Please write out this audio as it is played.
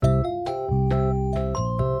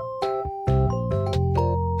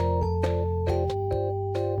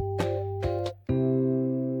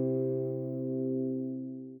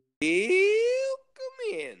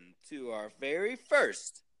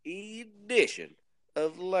first edition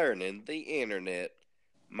of Learning the Internet.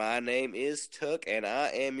 My name is Tuck, and I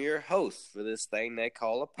am your host for this thing they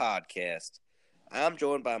call a podcast. I'm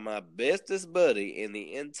joined by my bestest buddy in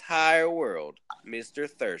the entire world, Mr.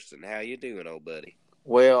 Thurston. How you doing, old buddy?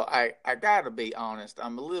 Well, I got to be honest.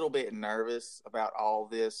 I'm a little bit nervous about all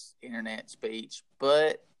this internet speech,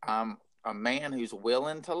 but I'm a man who's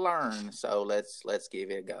willing to learn. So let's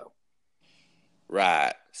give it a go.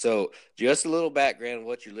 Right. So, just a little background of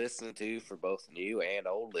what you're listening to for both new and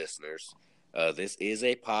old listeners. This is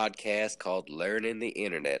a podcast called Learning the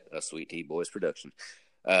Internet, a Sweet Tea Boys production.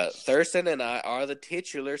 Thurston and I are the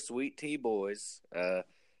titular Sweet Tea Boys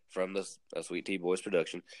from the Sweet Tea Boys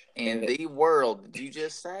production. In the world, did you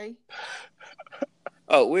just say?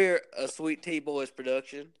 Oh, we're a Sweet Tea Boys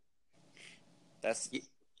production. That's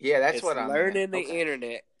what I'm Learning the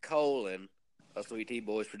Internet, a Sweet Tea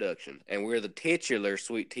Boys production. And we're the titular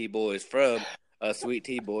Sweet Tea Boys from a Sweet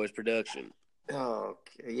Tea Boys production.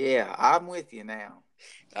 Okay, yeah, I'm with you now.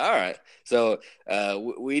 All right. So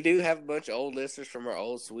we do have a bunch of old listeners from our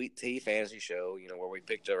old Sweet Tea fantasy show, where we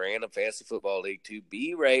picked a random fantasy football league to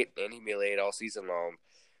berate and humiliate all season long.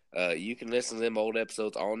 You can listen to them old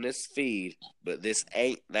episodes on this feed, but this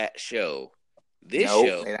ain't that show. That's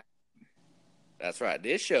right.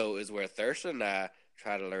 This show is where Thurston and I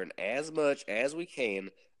try to learn as much as we can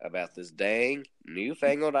about this dang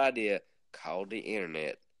newfangled idea called the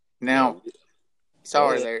internet. Now,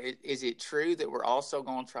 is it true that we're also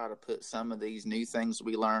going to try to put some of these new things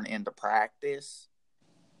we learn into practice?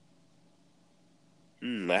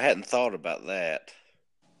 I hadn't thought about that.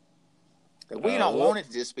 We don't want it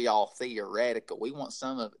to just be all theoretical. We want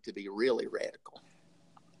some of it to be really radical.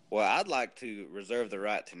 Well, I'd like to reserve the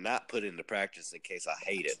right to not put into practice in case I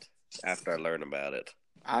hate it after I learn about it.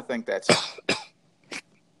 I think that's...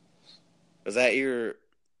 Is that your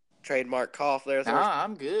trademark cough there, Thurston? Nah,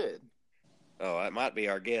 I'm good. Oh, that might be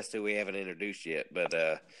our guest who we haven't introduced yet, but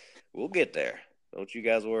we'll get there. Don't you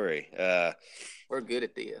guys worry. We're good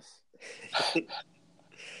at this.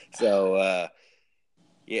 So, well,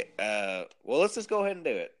 let's just go ahead and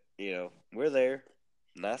do it. We're there.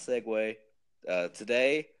 Nice segue.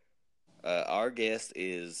 Today, our guest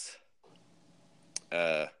is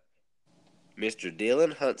Mr.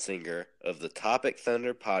 Dylan Huntsinger of the Topic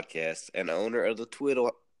Thunder podcast and owner of the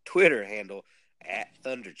Twitter handle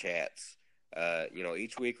 @ThunderChats.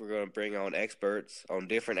 Each week we're going to bring on experts on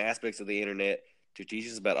different aspects of the internet to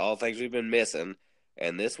teach us about all things we've been missing.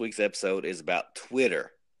 And this week's episode is about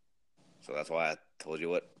Twitter. So that's why I told you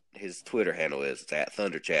what his Twitter handle is. It's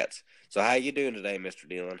 @ThunderChats. So how you doing today, Mr.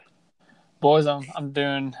 Dillon? Boys, I'm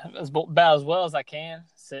doing about as well as I can.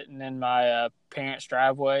 Sitting in my parents'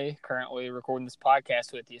 driveway, currently recording this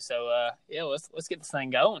podcast with you. So let's get this thing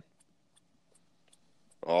going.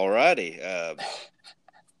 All righty.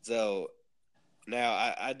 So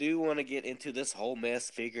now I do want to get into this whole mess,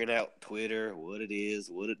 figuring out Twitter, what it is,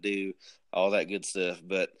 what it do, all that good stuff.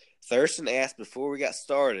 But Thurston asked before we got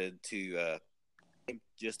started to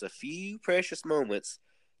just a few precious moments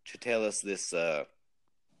to tell us this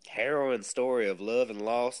harrowing story of love and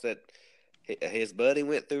loss that his buddy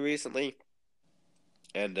went through recently.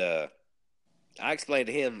 And I explained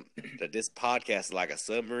to him that this podcast is like a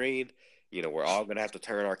submarine. We're all going to have to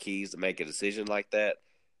turn our keys to make a decision like that.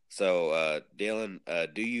 So, Dylan,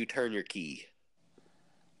 do you turn your key?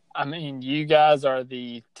 I mean, you guys are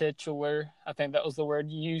the titular. I think that was the word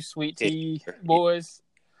you used, Sweet Tea Boys.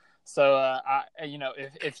 So,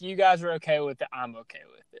 if you guys are okay with it, I'm okay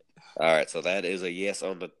with it. All right, so that is a yes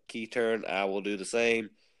on the key turn. I will do the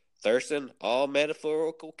same. Thurston, all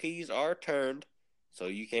metaphorical keys are turned, so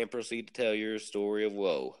you can proceed to tell your story of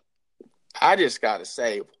woe. I just got to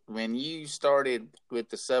say, when you started with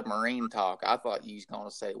the submarine talk, I thought you was going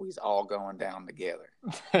to say we was all going down together.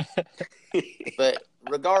 But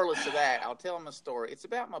regardless of that, I'll tell him a story. It's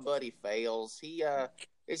about my buddy Fails.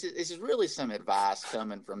 This is really some advice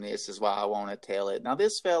coming from this is why I want to tell it. Now,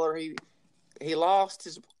 this feller, he lost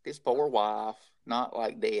his poor wife, not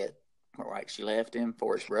like dead, or like she left him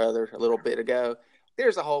for his brother a little bit ago.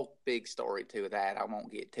 There's a whole big story to that. I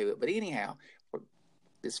won't get to it. But anyhow,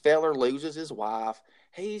 this feller loses his wife.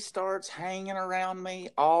 He starts hanging around me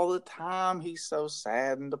all the time. He's so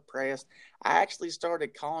sad and depressed. I actually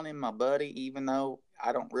started calling him my buddy, even though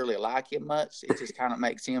I don't really like him much. It just kind of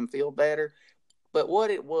makes him feel better. But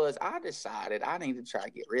what it was, I decided I need to try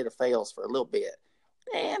to get rid of Fails for a little bit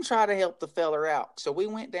and try to help the feller out. So we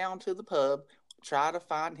went down to the pub, try to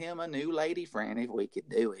find him a new lady friend if we could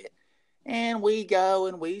do it. And we go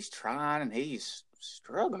and we's trying, and he's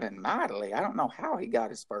struggling mightily. I don't know how he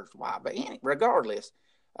got his first wife, but regardless,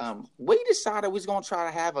 We decided we was going to try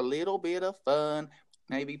to have a little bit of fun,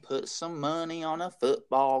 maybe put some money on a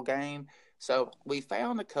football game. So we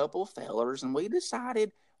found a couple of fellers, and we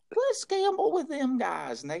decided, let's gamble with them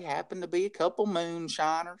guys. And they happened to be a couple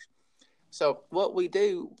moonshiners. So what we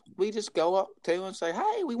do, we just go up to and say,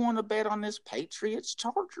 hey, we want to bet on this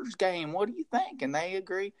Patriots-Chargers game. What do you think? And they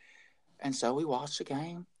agree. And so we watch the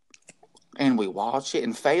game. And we watch it,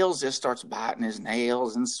 and Fails just starts biting his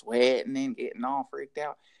nails and sweating and getting all freaked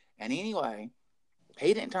out. And anyway,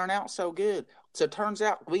 he didn't turn out so good. So it turns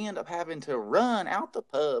out we end up having to run out the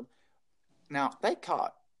pub. Now, they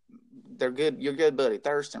caught your good buddy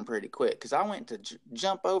Thurston pretty quick, because I went to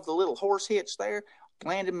jump over the little horse hitch there,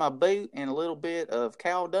 landed my boot in a little bit of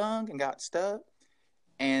cow dung and got stuck.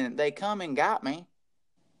 And they come and got me.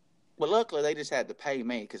 But luckily, they just had to pay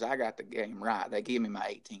me because I got the game right. They gave me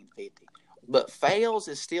my $18.50. But Fails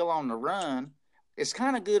is still on the run. It's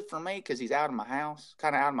kind of good for me because he's out of my house,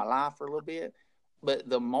 kind of out of my life for a little bit. But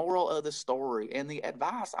the moral of the story and the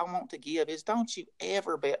advice I want to give is, don't you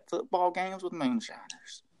ever bet football games with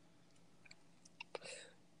moonshiners.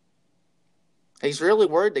 He's really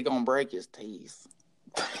worried they're going to break his teeth.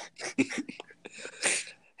 He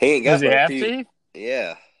ain't got Does he have teeth. teeth?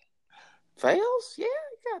 Yeah. Fails? Yeah,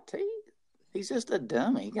 he got teeth. He's just a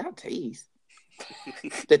dummy. He got teeth.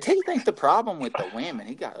 The teeth ain't the problem with the women.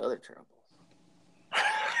 He got other troubles.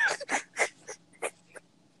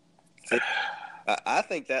 I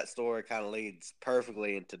think that story kind of leads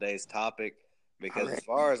perfectly in today's topic, because as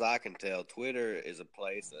far as I can tell, Twitter is a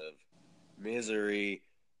place of misery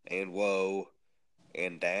and woe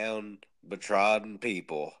and down-betrodden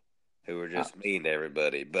people who are just mean to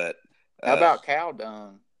everybody. But how about cow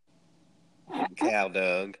dung? Cow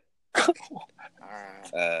dung. All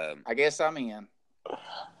right. I guess I'm in.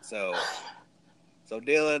 So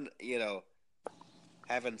Dylan,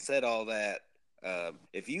 having said all that,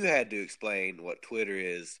 if you had to explain what Twitter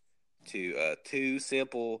is to two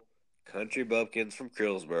simple country bumpkins from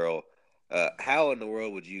Krillsboro, how in the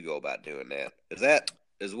world would you go about doing that?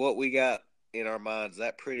 Is what we got in our minds, is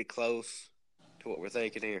that pretty close to what we're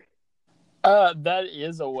thinking here? That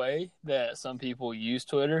is a way that some people use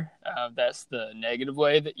Twitter. That's the negative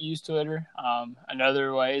way that you use Twitter.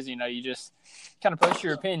 Another way is, you just kind of post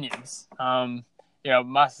your opinions.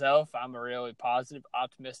 Myself, I'm a really positive,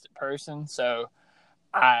 optimistic person. So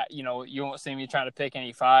you won't see me trying to pick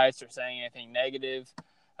any fights or saying anything negative.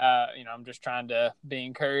 I'm just trying to be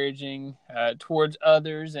encouraging towards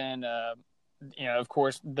others. And, of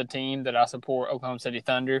course, the team that I support, Oklahoma City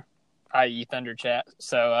Thunder, i.e. Thunder Chat.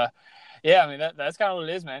 So, yeah, I mean, that's kind of what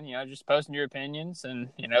it is, man. Just posting your opinions, and,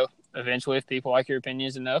 eventually if people like your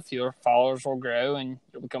opinions enough, your followers will grow and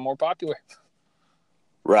you'll become more popular.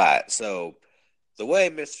 Right. So the way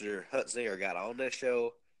Mr. Huntsinger got on this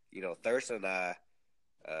show, Thurston and I,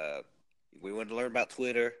 we wanted to learn about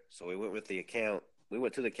Twitter, so we went with the account. We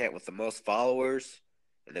went to the account with the most followers,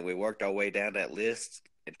 and then we worked our way down that list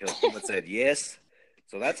until someone said yes.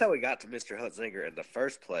 So that's how we got to Mr. Huntsinger in the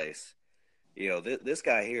first place. This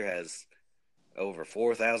guy here has over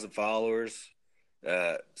 4,000 followers.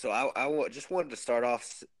 So I just wanted to start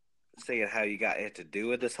off seeing how you got into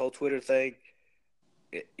doing this whole Twitter thing,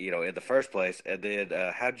 in the first place. And then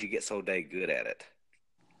how did you get so dang good at it?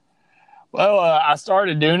 Well, I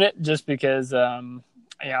started doing it just because,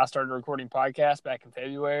 I started recording podcasts back in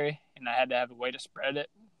February, and I had to have a way to spread it.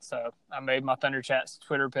 So I made my Thunder Chats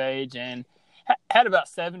Twitter page and had about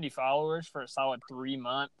 70 followers for a solid 3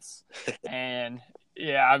 months. And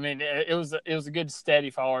yeah, I mean, it was a good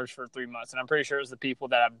steady followers for 3 months. And I'm pretty sure it was the people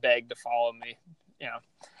that I begged to follow me.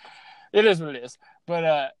 It is what it is.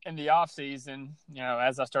 But in the off season,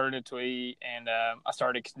 as I started to tweet and I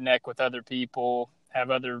started to connect with other people,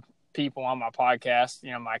 have other people on my podcast,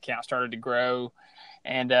 my account started to grow.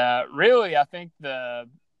 And really, I think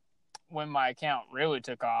when my account really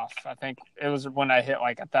took off, I think it was when I hit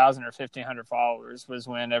like 1,000 or 1,500 followers was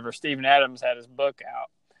whenever Steven Adams had his book out.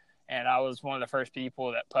 And I was one of the first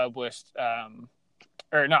people that published,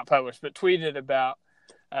 or not published, but tweeted about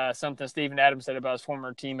something Steven Adams said about his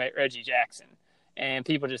former teammate, Reggie Jackson. And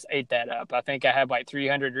people just ate that up. I think I had like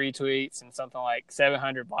 300 retweets and something like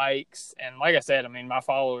 700 likes. And like I said, I mean, my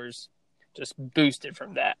followers just boosted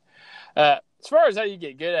from that. As far as how you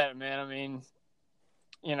get good at it, man, I mean,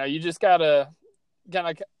 you just gotta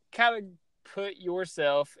kind of put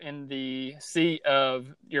yourself in the seat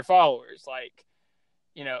of your followers. Like,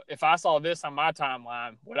 if I saw this on my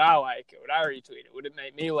timeline, would I like it? Would I retweet it? Would it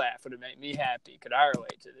make me laugh? Would it make me happy? Could I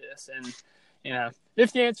relate to this? And,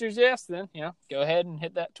 if the answer is yes, then, go ahead and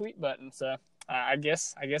hit that tweet button. So I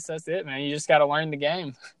guess that's it, man. You just got to learn the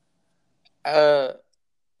game. All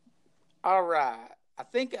right. I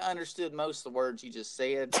think I understood most of the words you just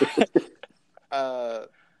said. I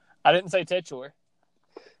didn't say titular.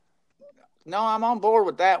 No, I'm on board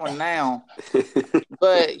with that one now.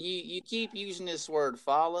 But you keep using this word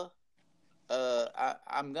follow.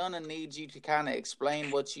 I'm gonna need you to kind of explain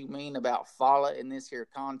what you mean about follow in this here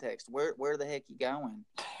context. Where the heck you going?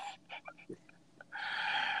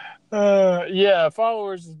 Yeah,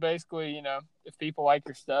 followers is basically, if people like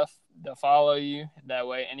your stuff, they'll follow you. That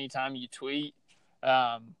way, anytime you tweet,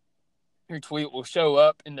 your tweet will show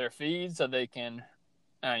up in their feed so they can,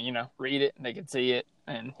 read it and they can see it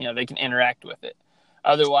and, they can interact with it.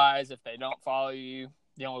 Otherwise, if they don't follow you,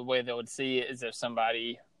 the only way they would see it is if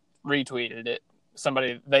somebody retweeted it.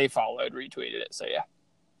 Somebody they followed retweeted it. So, yeah.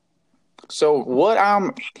 So what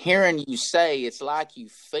I'm hearing you say, it's like you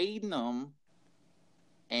feeding them,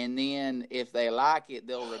 and then if they like it,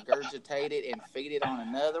 they'll regurgitate it and feed it on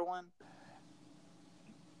another one?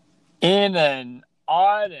 In an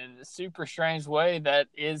odd and super strange way, that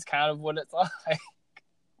is kind of what it's like.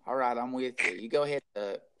 All right, I'm with you. You go ahead.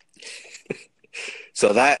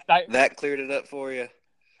 So that cleared it up for you?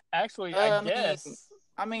 Actually, I guess.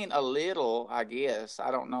 I mean, a little, I guess.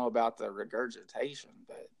 I don't know about the regurgitation,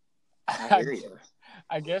 but I hear you.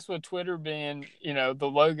 I guess with Twitter being, the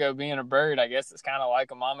logo being a bird, I guess it's kind of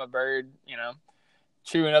like a mama bird,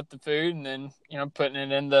 chewing up the food and then, putting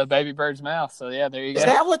it in the baby bird's mouth. So, yeah, there you go. Is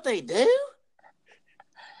that what they do?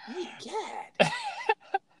 Oh, God.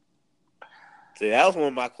 See, that was one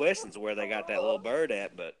of my questions, where they got that little bird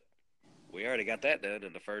at, but we already got that done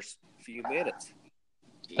in the first few minutes.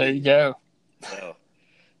 There you go.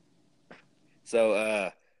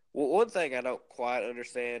 So, one thing I don't quite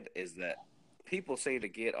understand is that people seem to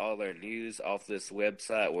get all their news off this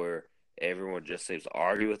website where everyone just seems to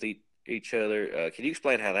argue with each other. Can you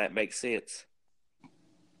explain how that makes sense?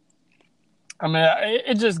 I mean,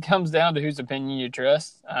 it just comes down to whose opinion you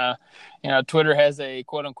trust. Twitter has a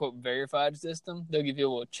quote-unquote verified system. They'll give you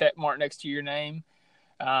a little check mark next to your name.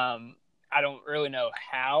 I don't really know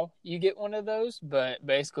how you get one of those, but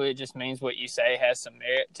basically it just means what you say has some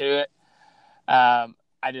merit to it.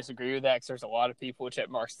 I disagree with that because there's a lot of people with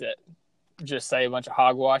check marks that just say a bunch of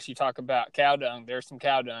hogwash. You talk about cow dung, there's some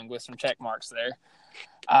cow dung with some check marks there.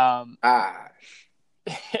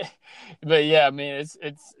 But yeah, I mean,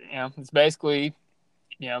 it's basically,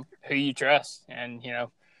 who you trust. And,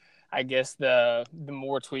 I guess the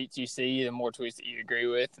more tweets you see, the more tweets that you agree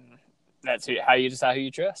with. And that's how you decide who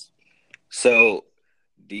you trust. So,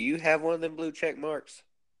 do you have one of them blue check marks?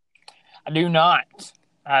 I do not.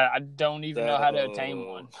 I don't even know how to obtain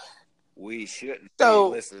one. We shouldn't be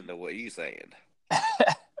listening to what you're saying.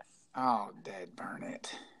 Oh, Dad, burn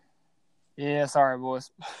it. Yeah, sorry,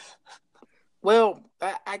 boys. Well,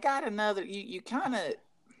 I got another. You kind of.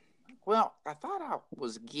 Well, I thought I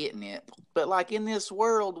was getting it, but like in this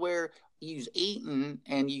world where you's eating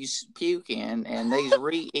and you's puking and they's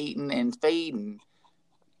re-eating and feeding,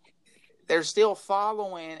 they're still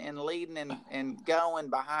following and leading and going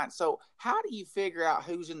behind. So how do you figure out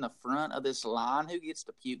who's in the front of this line? Who gets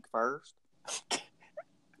to puke first?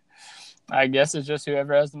 I guess it's just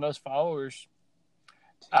whoever has the most followers.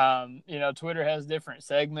 Twitter has different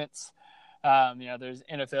segments. There's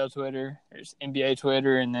NFL Twitter, there's NBA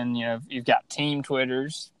Twitter, and then, you've got team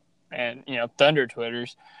Twitters and, Thunder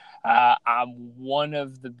Twitters. I'm one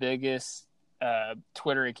of the biggest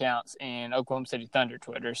Twitter accounts in Oklahoma City Thunder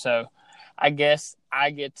Twitter. So I guess I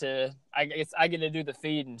get to do the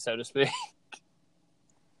feeding, so to speak.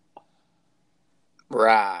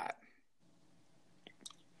 Right.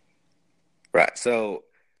 So,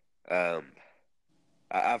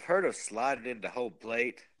 I've heard of sliding into home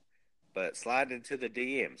plate, but sliding into the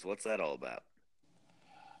DMs, what's that all about?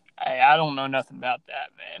 Hey, I don't know nothing about that,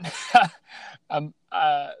 man.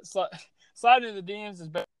 Sliding into the DMs is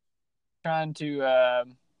trying to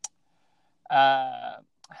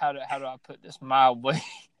how do I put this mildly?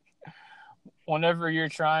 Whenever you're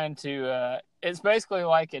trying to, it's basically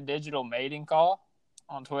like a digital mating call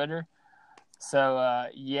on Twitter. So,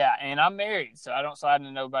 yeah, and I'm married, so I don't slide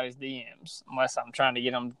into nobody's DMs unless I'm trying to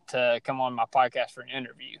get them to come on my podcast for an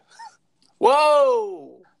interview.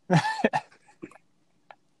 Whoa! All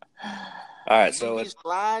right, so you're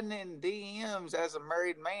sliding in DMs as a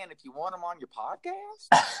married man if you want them on your podcast?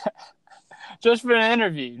 Just for an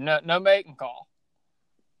interview, no mating call.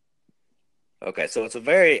 Okay, so it's a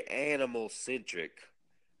very animal-centric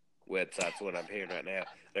website. That's what I'm hearing right now.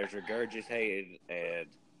 There's regurgitated and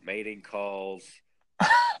mating calls.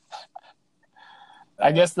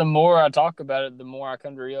 I guess the more I talk about it, the more I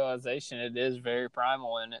come to realization it is very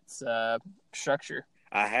primal in its structure.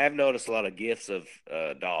 I have noticed a lot of gifs of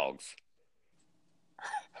dogs.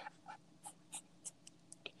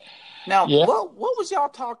 Now, Yeah. what was y'all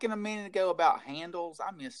talking a minute ago about handles?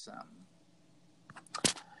 I missed something.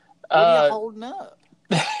 What are you holding up?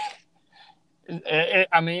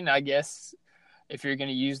 I mean, I guess if you're going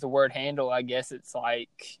to use the word handle, I guess it's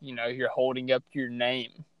like, you're holding up your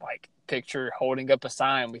name. Like, picture holding up a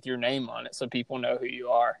sign with your name on it so people know who you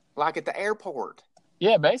are. Like at the airport.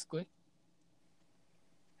 Yeah, basically.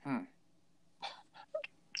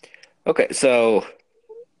 Okay, so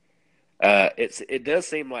it does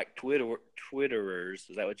seem like Twitterers.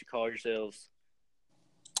 Is that what you call yourselves?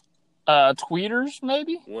 Tweeters,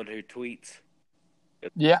 maybe? One who tweets.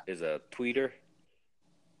 Yeah. Is a tweeter.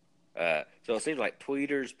 So it seems like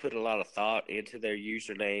tweeters put a lot of thought into their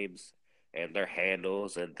usernames and their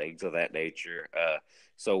handles and things of that nature.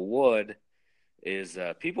 So one is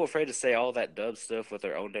people afraid to say all that dumb stuff with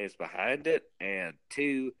their own names behind it, and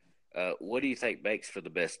two, what do you think makes for the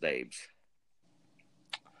best names?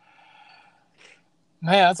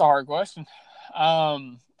 Man, that's a hard question.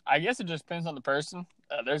 I guess it just depends on the person.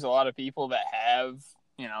 There's a lot of people that have,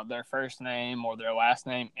 their first name or their last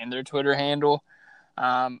name in their Twitter handle.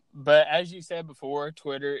 But as you said before,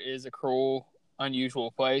 Twitter is a cruel, unusual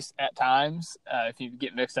place at times if you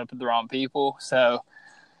get mixed up with the wrong people. So,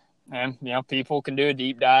 and people can do a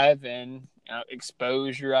deep dive and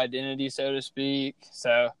expose your identity, so to speak.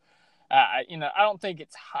 So, I don't think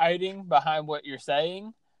it's hiding behind what you're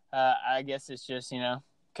saying. I guess it's just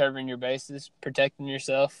covering your bases, protecting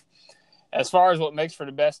yourself. As far as what makes for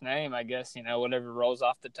the best name, I guess whatever rolls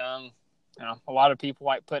off the tongue. A lot of people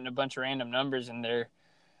like putting a bunch of random numbers in their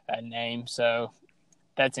name, so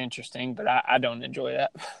that's interesting, but I don't enjoy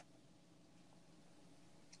that.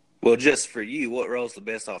 Well, just for you, what rolls the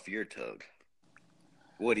best off your tongue?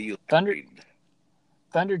 What do you like reading?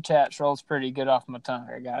 Thunder Chats rolls pretty good off my tongue,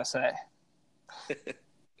 I gotta say.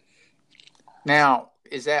 Now,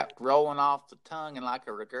 is that rolling off the tongue in like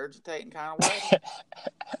a regurgitating kind of way?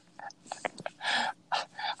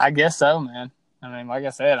 I guess so, man. I mean, like I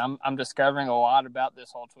said, I'm discovering a lot about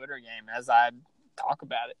this whole Twitter game as I talk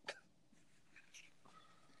about it.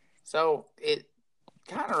 So it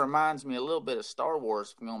kind of reminds me a little bit of Star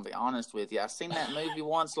Wars, if I'm going to be honest with you. I seen that movie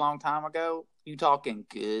once a long time ago. You talking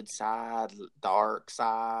good side, dark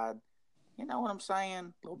side. You know what I'm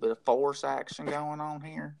saying? A little bit of Force action going on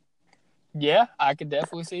here. Yeah, I could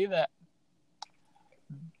definitely see that.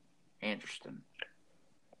 Interesting.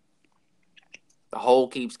 The hole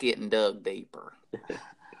keeps getting dug deeper.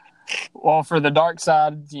 Well, for the dark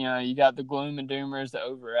side, you got the gloom and doomers that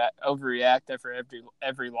overreact after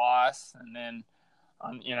every loss, and then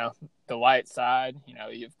on the light side,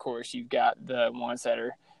 of course you've got the ones that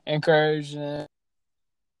are encouraging.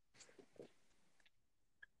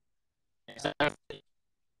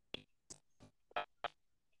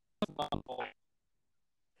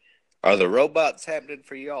 Are the robots happening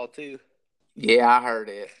for y'all too? Yeah, I heard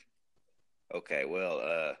it. Okay,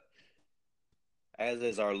 well, as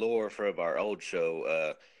is our lore from our old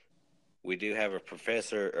show, we do have a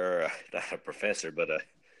professor, or not a professor, but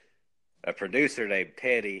a producer named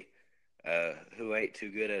Teddy, who ain't too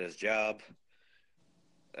good at his job.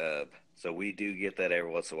 So we do get that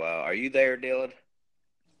every once in a while. Are you there, Dylan?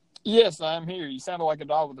 Yes, I'm here. You sounded like a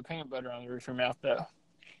dog with the peanut butter on the roof of your mouth, though.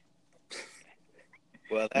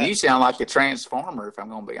 Well, you sound like a transformer, if I'm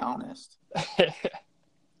going to be honest.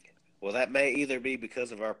 Well, that may either be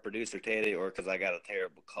because of our producer, Teddy, or because I got a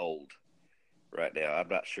terrible cold right now. I'm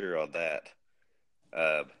not sure on that.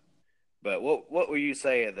 But what were you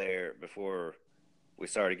saying there before we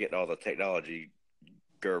started getting all the technology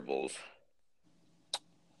gerbles?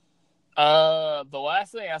 The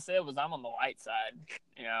last thing I said was I'm on the light side.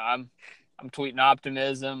 I'm tweeting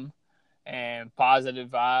optimism and positive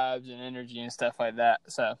vibes and energy and stuff like that.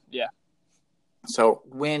 So yeah. So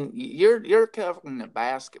when you're covering a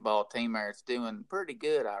basketball team that's doing pretty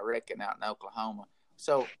good, I reckon, out in Oklahoma.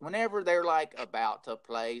 So whenever they're like about to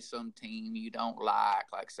play some team you don't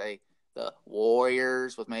like say the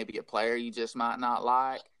Warriors with maybe a player you just might not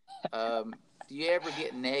like, do you ever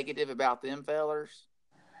get negative about them fellers?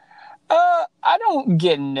 I don't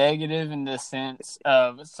get negative in the sense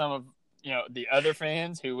of some of the other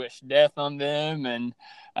fans who wish death on them and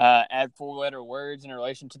add 4-letter words in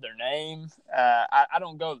relation to their name. I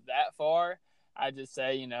don't go that far. I just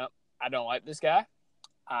say, I don't like this guy.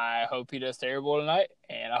 I hope he does terrible tonight,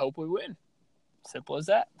 and I hope we win. Simple as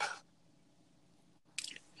that.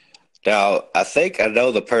 Now, I think I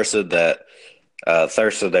know the person that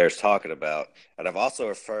Thurston there is talking about, and I've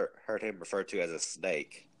also heard him referred to as a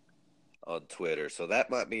snake on Twitter. So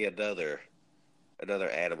that might be another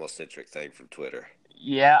animal-centric thing from Twitter.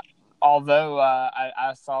 Yeah, Although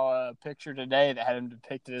I saw a picture today that had him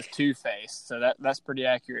depicted as Two-Face, so that's pretty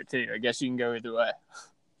accurate too. I guess you can go either way.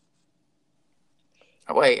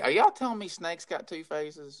 Wait, are y'all telling me snakes got two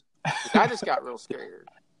faces? I just got real scared.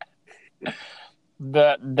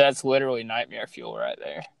 That's literally nightmare fuel right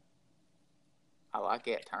there. I like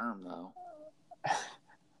that term though.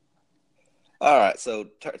 All right, so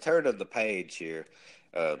turning the page here,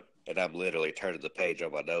 and I'm literally turning the page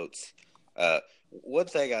on my notes. One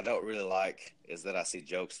thing I don't really like is that I see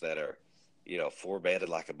jokes that are, formatted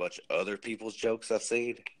like a bunch of other people's jokes I've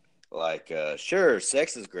seen. Like, sure,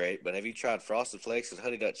 sex is great, but have you tried Frosted Flakes and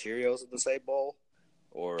Honey Nut Cheerios in the same bowl?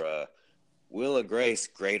 Or Will and Grace,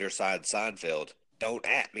 greater side Seinfeld, don't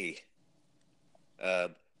at me.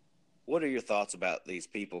 What are your thoughts about these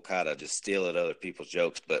people kind of just stealing other people's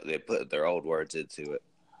jokes, but they put their own words into it?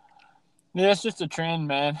 Yeah, it's just a trend,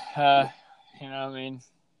 man.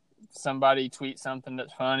 Somebody tweets something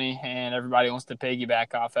that's funny, and everybody wants to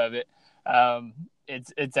piggyback off of it.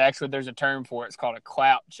 It's actually, there's a term for it. It's called a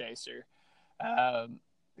clout chaser.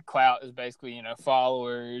 Clout is basically,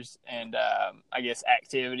 followers and I guess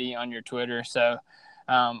activity on your Twitter. So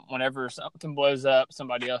whenever something blows up,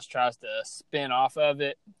 somebody else tries to spin off of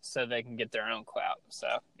it so they can get their own clout. So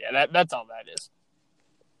yeah, that's all that is.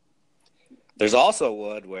 There's also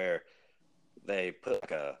one where they put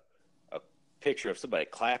like a picture of somebody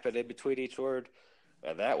clapping in between each word,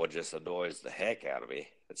 and that one just annoys the heck out of me.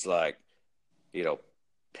 It's like,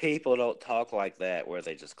 people don't talk like that where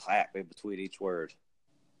they just clap in between each word.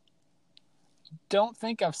 Don't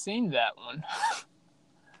think I've seen that one.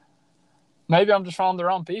 Maybe I'm just following the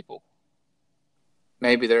wrong people.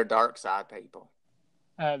 Maybe they're dark side people.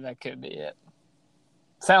 That could be it.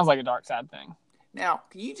 Sounds like a dark side thing. Now,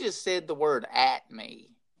 you just said the word at me.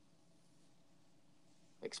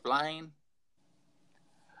 Explain.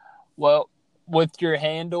 Well, with your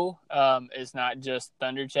handle, it's not just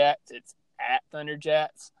Thunderchats, it's at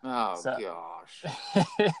Thunderchats. Oh, gosh.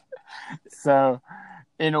 So,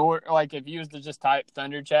 in order, like, if you was to just type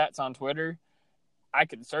Thunderchats on Twitter, I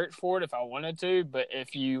could search for it if I wanted to, but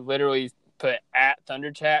if you literally put at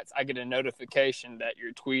Thunderchats, I get a notification that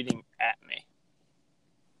you're tweeting at me.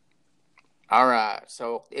 All right.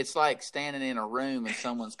 So, it's like standing in a room and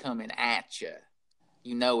someone's coming at you.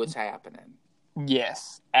 You know it's happening.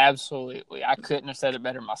 Yes, absolutely. I couldn't have said it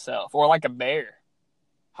better myself. Or like a bear.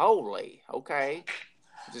 Holy, okay.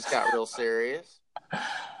 Just got real serious.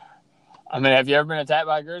 I mean, have you ever been attacked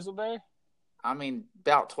by a grizzly bear? I mean,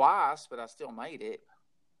 about twice, but I still made it.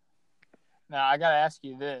 Now, I got to ask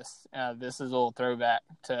you this. This is a little throwback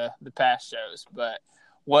to the past shows, but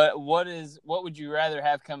what would you rather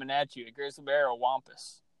have coming at you, a grizzly bear or a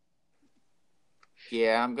wampus?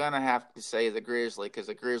 Yeah, I'm going to have to say the grizzly because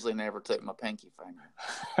the grizzly never took my pinky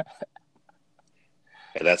finger.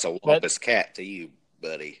 And that's a wampus cat to you,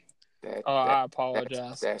 buddy. I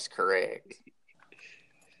apologize. That's correct.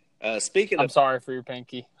 I'm sorry for your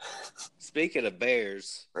pinky. Speaking of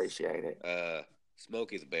bears. Appreciate it.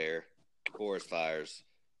 Smokey the Bear, forest fires.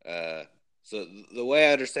 So the way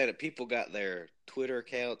I understand it, people got their Twitter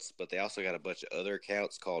accounts, but they also got a bunch of other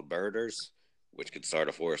accounts called birders, which could start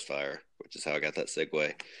a forest fire, which is how I got that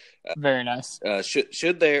segue. Very nice.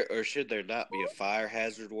 Should there or should there not be a fire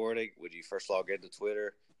hazard warning when you first log into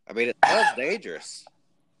Twitter? I mean, it sounds dangerous.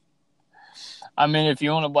 I mean, if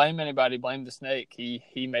you want to blame anybody, blame the snake.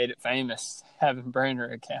 He made it famous having burner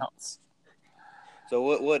accounts. So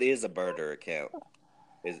what is a burner account?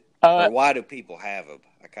 Or why do people have them?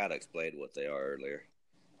 I kind of explained what they are earlier.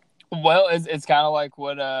 Well, it's kind of like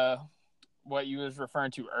what you was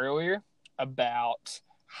referring to earlier about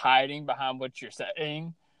hiding behind what you're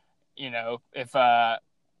saying. If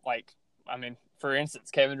for instance,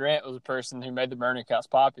 Kevin Durant was a person who made the burner accounts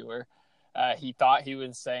popular. He thought he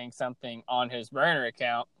was saying something on his burner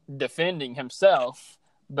account defending himself,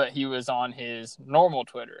 but he was on his normal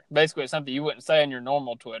Twitter. Basically, it's something you wouldn't say on your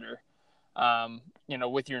normal Twitter,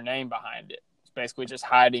 with your name behind it. It's basically just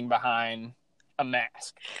hiding behind a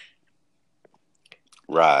mask.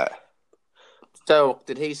 Right. So,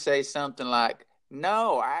 did he say something like,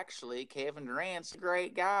 no, actually, Kevin Durant's a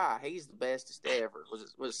great guy. He's the bestest ever. Was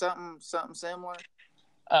it something similar?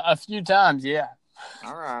 A few times, yeah.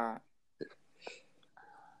 All right.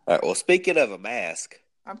 All right. Well, speaking of a mask,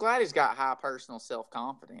 I'm glad he's got high personal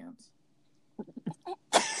self-confidence.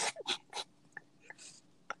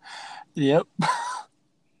 Yep.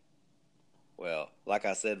 Well, like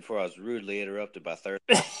I said before, I was rudely interrupted by third.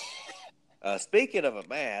 Speaking of a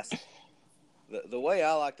mask, the way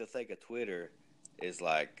I like to think of Twitter is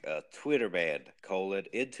like a Twitter band,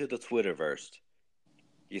 into the Twitterverse.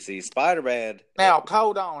 You see, Spider-Man. Now,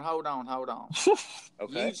 hold on.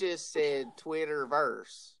 Okay. You just said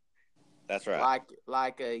Twitterverse. That's right.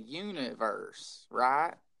 Like a universe,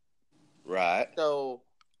 right? Right. So,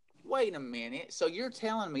 wait a minute. So you're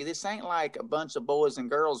telling me this ain't like a bunch of boys and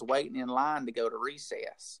girls waiting in line to go to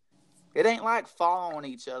recess. It ain't like following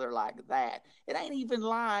each other like that. It ain't even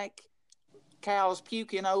like cows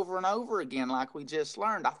puking over and over again like we just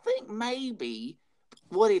learned. I think maybe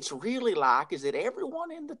what it's really like is that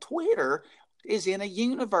everyone in the Twitter is in a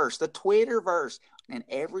universe, the Twitterverse, and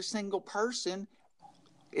every single person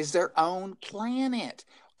is their own planet.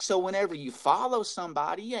 So whenever you follow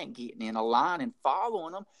somebody, you ain't getting in a line and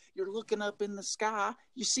following them. You're looking up in the sky.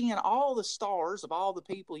 You're seeing all the stars of all the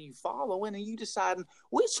people you follow, and you deciding,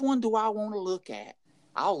 which one do I want to look at?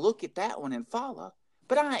 I'll look at that one and follow,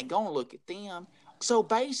 but I ain't going to look at them. So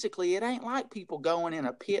basically, it ain't like people going in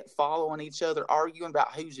a pit following each other, arguing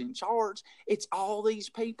about who's in charge. It's all these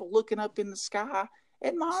people looking up in the sky,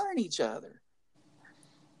 admiring each other.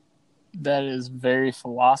 That is very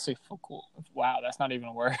philosophical. Wow, that's not even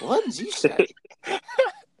a word. What did you say?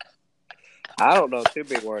 I don't know too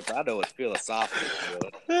many words. I know it's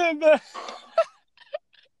philosophical.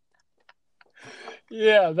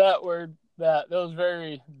 Yeah, that word. That was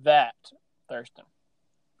very Thurston.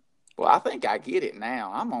 Well, I think I get it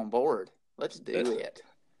now. I'm on board. Let's do it.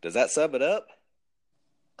 Does that sum it up?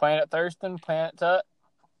 Planet Thurston, Planet Tut?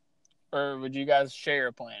 Or would you guys share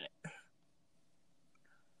a planet?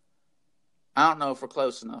 I don't know if we're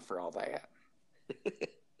close enough for all that.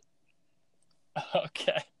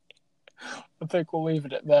 Okay. I think we'll leave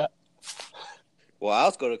it at that. Well, I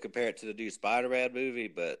was going to compare it to the new Spider-Man movie,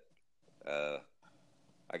 but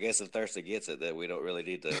I guess if Thurston gets it, then we don't really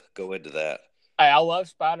need to go into that. Hey, I love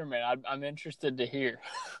Spider-Man. I'm interested to hear.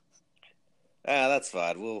 That's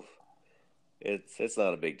fine. It's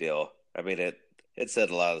not a big deal. I mean, it said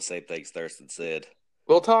a lot of the same things Thurston said.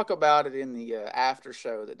 We'll talk about it in the after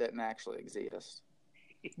show that doesn't actually exist.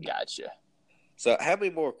 Gotcha. So, how many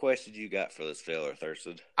more questions you got for this filler,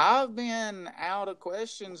 Thurston? I've been out of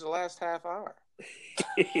questions the last half hour.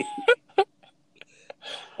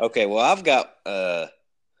 Okay, well, I've got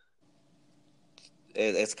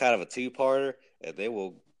it's kind of a two-parter, and then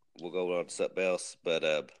we'll go on to something else. But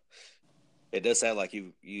it does sound like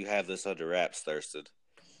you have this under wraps, Thurston.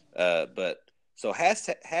 But so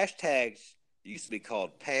hashtags used to be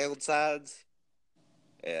called pound signs,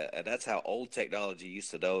 and that's how old technology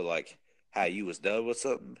used to know, like, how you was done with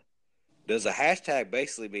something. Does a hashtag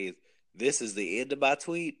basically mean this is the end of my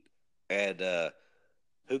tweet? And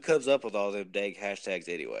who comes up with all them dang hashtags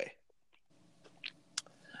anyway?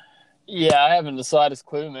 Yeah, I haven't the slightest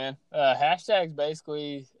clue, man. Hashtags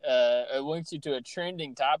basically it links you to a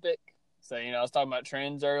trending topic. So, I was talking about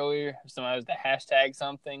trends earlier. If somebody was to hashtag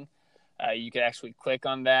something, you could actually click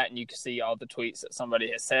on that and you can see all the tweets that somebody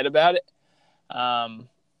has said about it.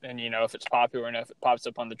 And, if it's popular enough, it pops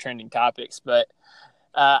up on the trending topics. But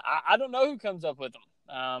I don't know who comes up with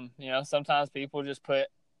them. Sometimes people just put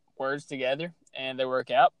words together and they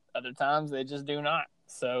work out. Other times they just do not.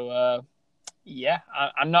 So,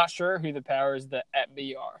 I'm not sure who the powers that at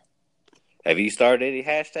be are. Have you started any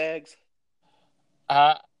hashtags?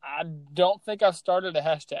 I don't think I've started a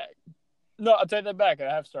hashtag. No, I'll take that back.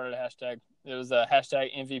 I have started a hashtag. It was a hashtag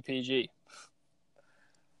MVPG.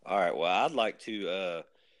 All right. Well, I'd like to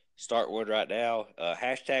start one right now.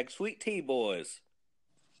 Hashtag Sweet Tea Boys.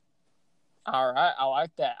 All right. I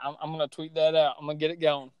like that. I'm going to tweet that out. I'm going to get it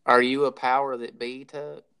going. Are you a power that be,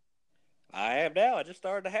 Tug? I am now. I just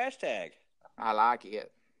started a hashtag. I like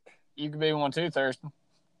it. You can be one too, Thurston.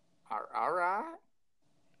 All right.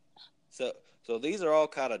 So these are all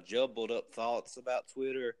kind of jumbled up thoughts about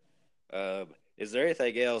Twitter. Is there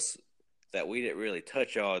anything else that we didn't really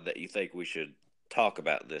touch on that you think we should talk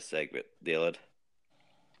about in this segment, Dylan?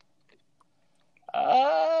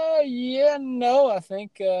 No. I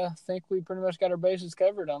think we pretty much got our bases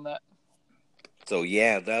covered on that. So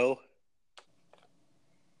no.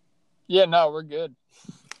 Yeah, no, we're good.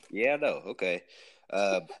 Yeah, no, okay.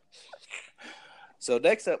 So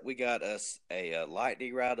next up, we got us a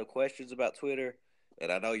lightning round of questions about Twitter.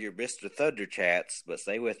 And I know you're Mr. Thunder Chats, but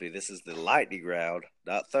stay with me. This is the lightning round,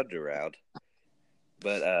 not thunder round.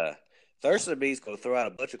 But Thurston and me is going to throw out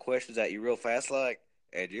a bunch of questions at you real fast, and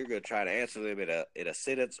you're going to try to answer them in a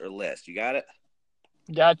sentence or less. You got it?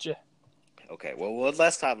 Gotcha. Okay, well, one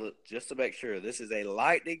last time, just to make sure. This is a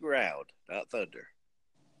lightning round, not thunder.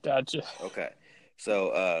 Gotcha. Okay.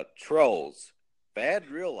 So, trolls, bad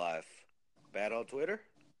in real life, bad on Twitter?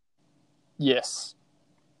 Yes.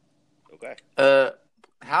 Okay.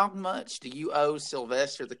 How much do you owe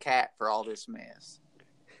Sylvester the cat for all this mess?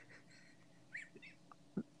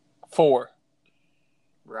 4.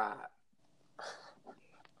 Right.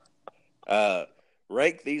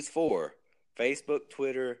 Rank these 4: Facebook,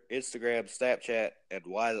 Twitter, Instagram, Snapchat, and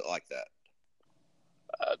why is it like that?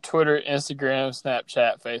 Twitter, Instagram,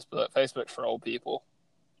 Snapchat, Facebook. Facebook's for old people.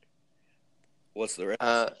 What's the rest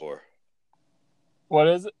of them for? What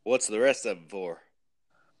is it? What's the rest of them for?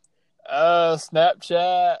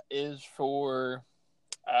 Snapchat is for,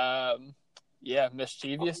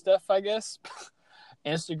 mischievous stuff, I guess.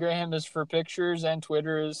 Instagram is for pictures, and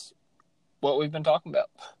Twitter is what we've been talking about.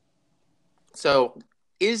 So,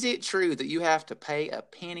 is it true that you have to pay a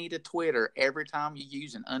penny to Twitter every time you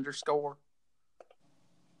use an underscore?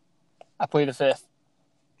 I plead the fifth.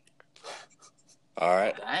 All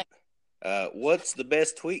right. Dang. What's the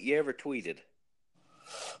best tweet you ever tweeted?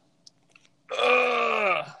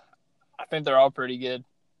 I think they're all pretty good.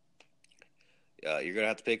 You're going to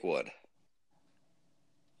have to pick one.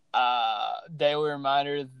 Daily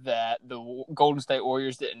reminder that the Golden State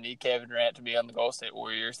Warriors didn't need Kevin Durant to be on the Golden State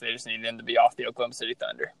Warriors. They just needed him to be off the Oklahoma City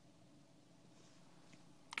Thunder.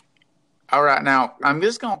 All right, now, I'm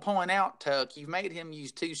just going to point out, Tuck, you've made him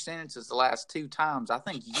use 2 sentences the last 2 times. I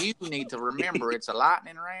think you need to remember it's a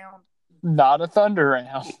lightning round. Not a Thunder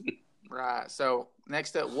round. Right, so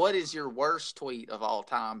next up, what is your worst tweet of all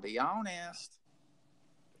time? Be honest.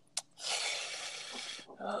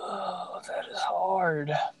 Oh, that is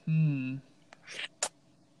hard.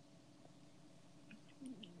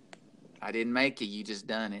 I didn't make it. You just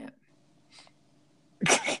done it.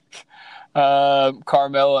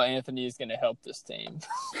 Carmelo Anthony is going to help this team.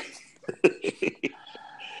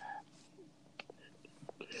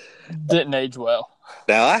 Didn't age well.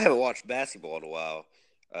 Now, I haven't watched basketball in a while,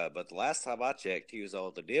 but the last time I checked, he was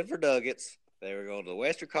on the Denver Nuggets. They were going to the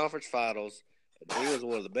Western Conference Finals, and he was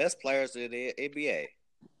one of the best players in the NBA.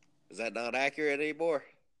 Is that not accurate anymore?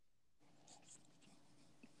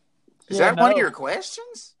 Is that one of your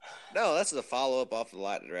questions? No, that's a follow-up off the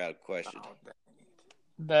lightning round question.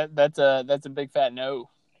 That's a big fat no.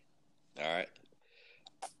 All right.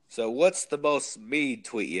 So what's the most mean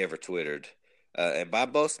tweet you ever twittered? And by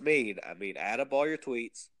most mean, I mean add up all your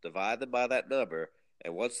tweets, divide them by that number,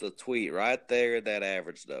 and what's the tweet right there in that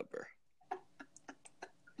average number?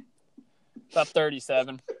 About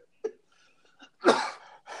 37.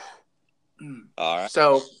 All right.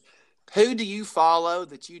 So, who do you follow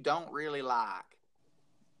that you don't really like?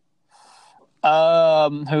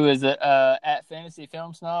 Who is it? At Fantasy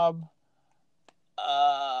Film Snob.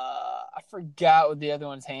 I forgot what the other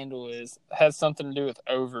one's handle is. It has something to do with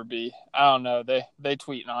Overby. I don't know. They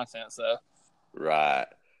tweet nonsense though. Right.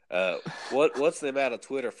 What's the amount of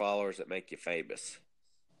Twitter followers that make you famous?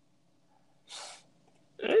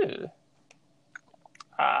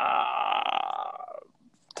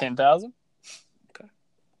 10,000. Okay.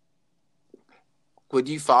 Would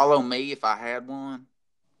you follow me if I had one?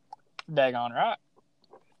 Daggone right.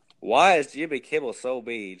 Why is Jimmy Kimmel so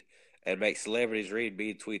mean and makes celebrities read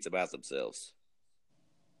mean tweets about themselves?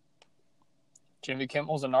 Jimmy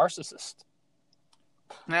Kimmel's a narcissist.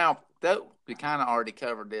 Now, we kind of already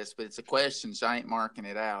covered this, but it's a question, so I ain't marking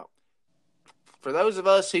it out. For those of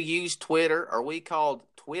us who use Twitter, are we called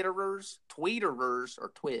Twitterers,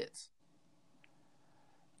 or Twits?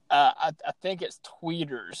 I think it's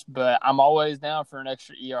tweeters, but I'm always down for an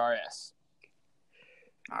extra ERS.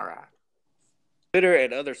 All right. Twitter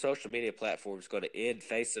and other social media platforms going to end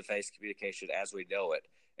face-to-face communication as we know it,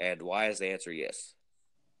 and why is the answer yes?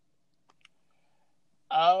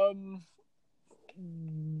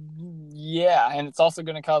 Yeah, and it's also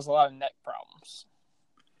going to cause a lot of neck problems.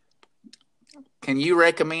 Can you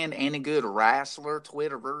recommend any good wrestler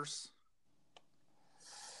Twitterverse?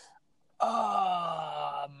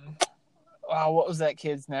 What was that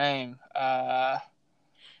kid's name?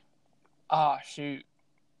 Shoot.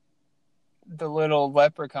 The little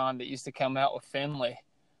leprechaun that used to come out with Finley.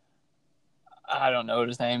 I don't know what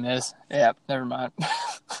his name is. Yeah, never mind.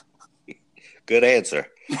 Good answer.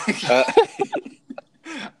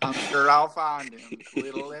 I'm sure I'll find him.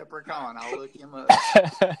 Little leprechaun. I'll look him up.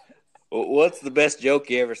 What's the best joke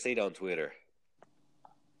you ever seen on Twitter?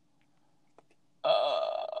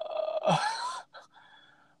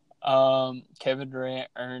 Kevin Durant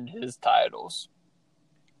earned his titles.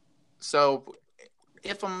 So,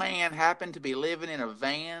 if a man happened to be living in a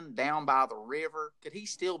van down by the river, could he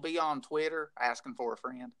still be on Twitter asking for a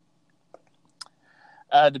friend?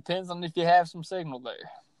 Depends on if you have some signal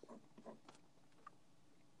there.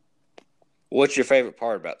 What's your favorite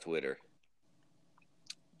part about Twitter?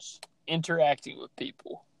 Interacting with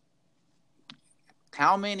people.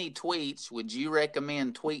 How many tweets would you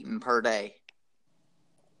recommend tweeting per day?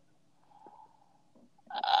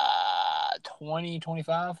 20,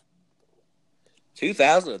 25.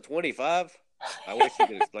 2025? I wish you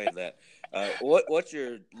could explain that. What's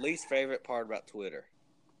your least favorite part about Twitter?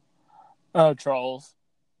 Trolls.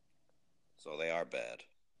 So they are bad.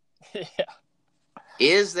 Yeah.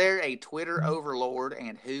 Is there a Twitter overlord,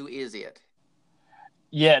 and who is it?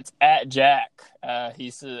 Yeah, it's at Jack. He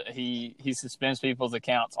suspends people's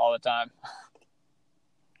accounts all the time.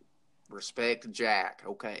 Respect Jack.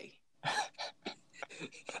 Okay.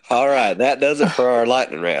 All right, that does it for our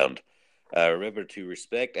lightning round. Remember to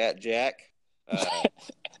respect at Jack.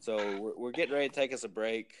 So we're getting ready to take us a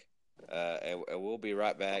break, and we'll be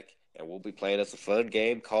right back. And we'll be playing us a fun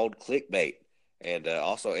game called Clickbait, and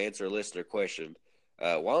also answer a listener question.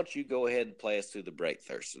 Why don't you go ahead and play us through the break,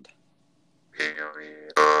 Thurston?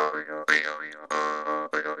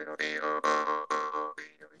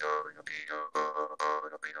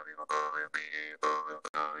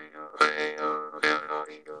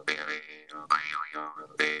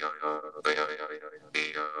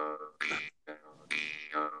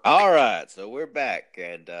 All right, so we're back,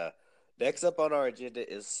 and next up on our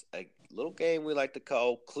agenda is a little game we like to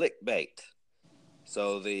call Clickbait.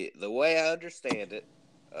 So the way I understand it,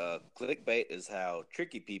 clickbait is how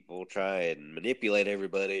tricky people try and manipulate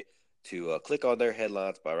everybody to click on their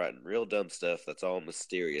headlines by writing real dumb stuff that's all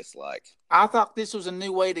mysterious like. I thought this was a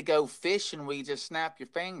new way to go fishing where you just snap your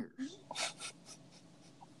fingers.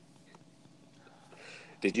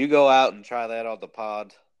 Did you go out and try that on the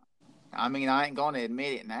pod? I mean, I ain't going to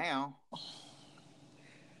admit it now.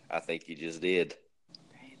 I think you just did.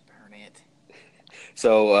 Burn it.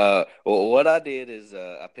 So what I did is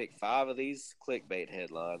I picked 5 of these clickbait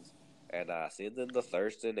headlines, and I sent them to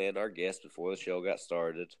Thurston and our guest before the show got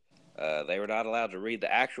started. They were not allowed to read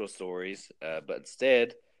the actual stories, but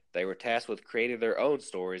instead they were tasked with creating their own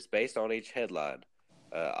stories based on each headline.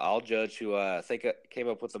 I'll judge who I think came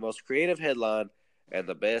up with the most creative headline, and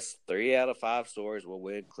the best 3 out of 5 stories will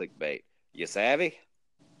win clickbait. You savvy?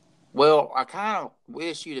 Well, I kind of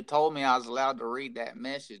wish you'd have told me I was allowed to read that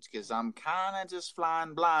message because I'm kind of just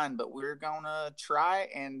flying blind, but we're going to try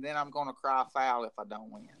it, and then I'm going to cry foul if I don't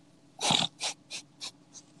win.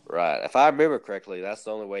 Right. If I remember correctly, that's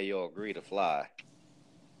the only way you'll agree to fly.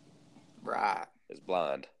 Right. Is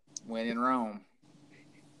blind. When in Rome.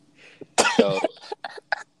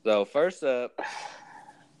 So first up,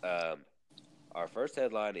 our first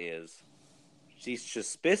headline is she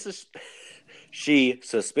suspiciously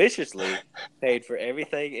paid for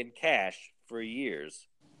everything in cash for years.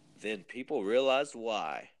 Then people realized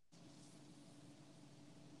why.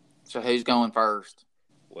 So who's going first?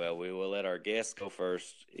 Well, we will let our guests go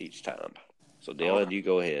first each time. So Dylan, you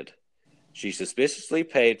go ahead. She suspiciously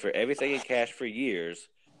paid for everything in cash for years.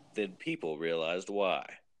 Then people realized why.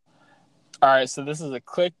 All right, so this is a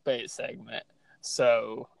clickbait segment.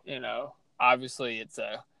 So, obviously it's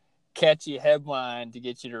a catchy headline to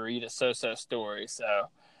get you to read a so-so story. So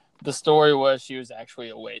the story was she was actually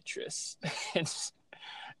a waitress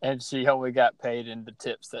and she only got paid in the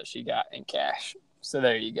tips that she got in cash. So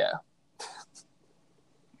there you go.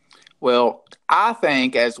 Well, I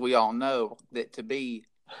think, as we all know, that to be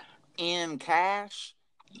in cash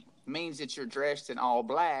means that you're dressed in all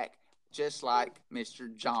black, just like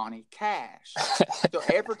Mr. Johnny Cash. So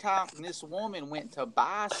every time this woman went to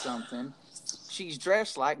buy something, she's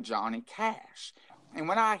dressed like Johnny Cash. And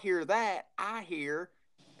when I hear that, I hear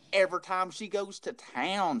every time she goes to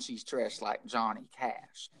town, she's dressed like Johnny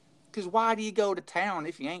Cash. Because why do you go to town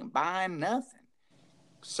if you ain't buying nothing?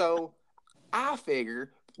 So I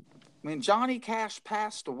figure when Johnny Cash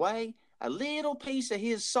passed away, a little piece of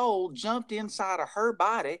his soul jumped inside of her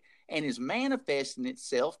body and is manifesting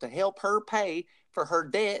itself to help her pay for her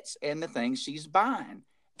debts and the things she's buying.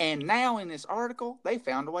 And now in this article, they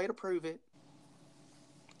found a way to prove it.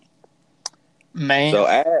 Man. So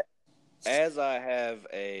as I have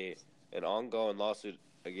an ongoing lawsuit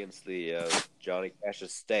against the Johnny Cash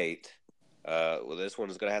estate, this one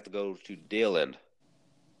is going to have to go to Dylan.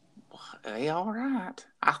 Hey, all right.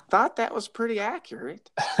 I thought that was pretty accurate.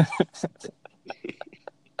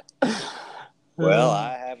 Well,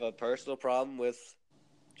 I have a personal problem with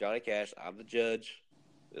Johnny Cash. I'm the judge.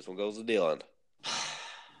 This one goes to Dylan.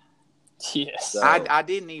 Yes. So, I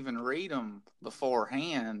didn't even read them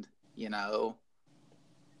beforehand,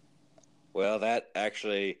 Well, that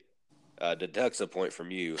actually deducts a point from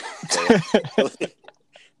you. So,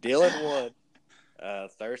 Dylan won.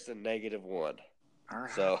 Thurston -1. All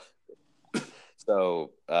right.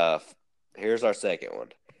 So here's our second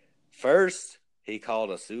one. First, he called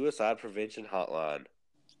a suicide prevention hotline,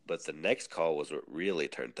 but the next call was what really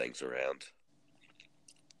turned things around.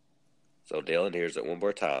 So Dylan, here's it one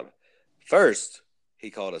more time. First, he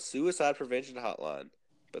called a suicide prevention hotline,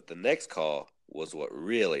 But the next call was what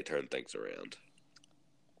really turned things around.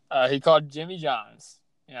 He called Jimmy John's,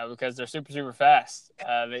 because they're super, super fast.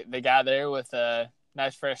 They got there with a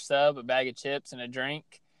nice fresh sub, a bag of chips, and a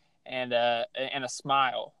drink, and a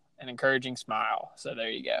smile, an encouraging smile. So there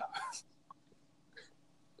you go.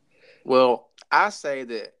 Well, I say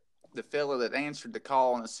that the fella that answered the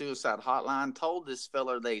call on the suicide hotline told this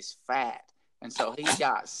fella that he's fat. And so he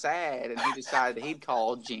got sad and he decided he'd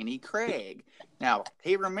call Jenny Craig. Now,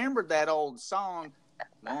 he remembered that old song,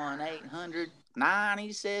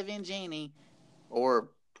 1-800-97-Jenny, or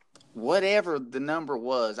whatever the number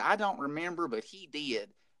was. I don't remember, but he did.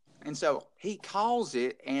 And so he calls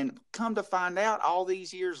it, and come to find out all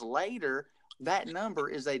these years later, that number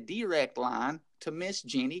is a direct line to Miss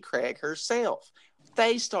Jenny Craig herself.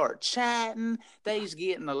 They start chatting. They's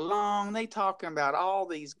getting along. They talking about all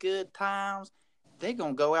these good times. They're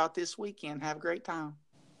going to go out this weekend, have a great time.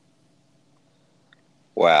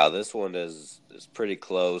 Wow, this one is pretty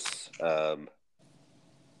close. I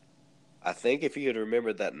think if you had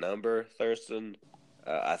remembered that number, Thurston,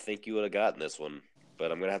 I think you would have gotten this one.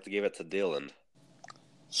 But I'm going to have to give it to Dylan.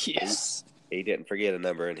 Yes. He didn't forget a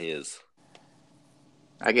number in his.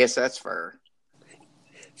 I guess that's fair.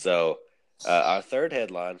 So, our third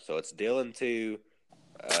headline, so it's Dylan 2,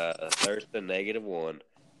 Thurston -1.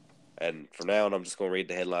 And from now on, I'm just going to read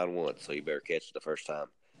the headline once, so you better catch it the first time.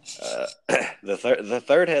 The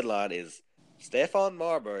third headline is Stephon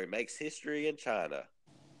Marbury makes history in China.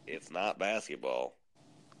 It's not basketball.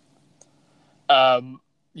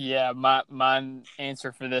 Yeah, my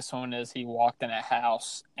answer for this one is he walked in a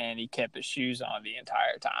house and he kept his shoes on the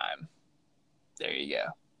entire time. There you go.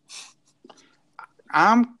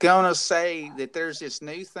 I'm going to say that there's this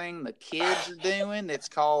new thing the kids are doing that's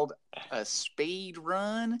called a speed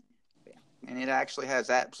run, and it actually has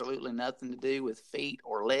absolutely nothing to do with feet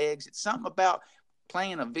or legs. It's something about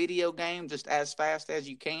playing a video game just as fast as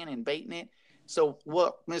you can and beating it. So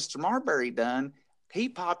what Mr. Marbury done, he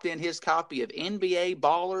popped in his copy of NBA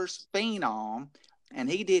Ballers Phenom, and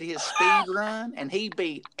he did his speed run, and he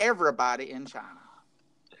beat everybody in China.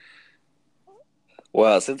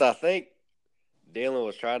 Well, since I think Dylan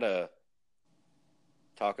was trying to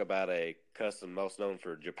talk about a custom most known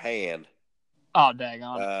for Japan. Oh,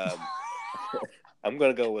 daggone. I'm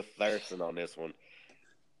going to go with Thurston on this one.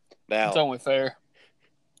 Now, it's only fair.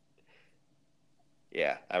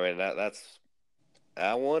 Yeah, I mean that's.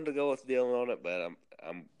 I wanted to go with Dylan on it, but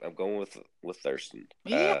I'm going with Thurston.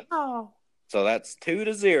 Yeah. So that's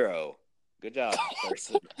 2-0. Good job,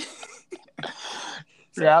 Thurston.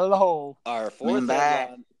 You're out of the hole. Our fourth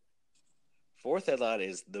headline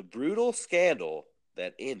is the brutal scandal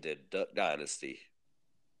that ended Duck Dynasty.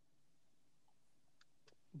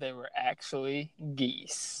 They were actually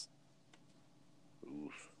geese.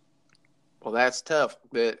 Oof. Well, that's tough,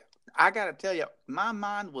 but I got to tell you, my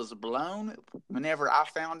mind was blown whenever I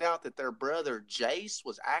found out that their brother Jace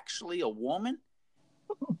was actually a woman.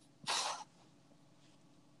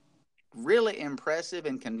 Really impressive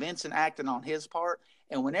and convincing acting on his part.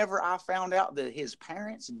 And whenever I found out that his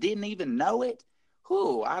parents didn't even know it,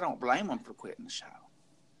 I don't blame him for quitting the show.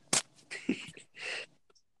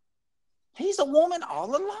 He's a woman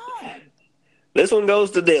all along. This one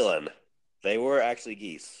goes to Dylan. They were actually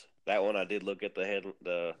geese. That one I did look at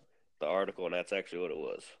the article, and that's actually what it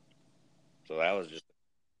was. So that was just.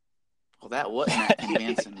 Well, that wasn't that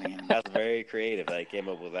convincing, man. That's very creative. They came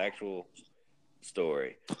up with actual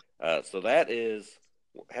story. So that is.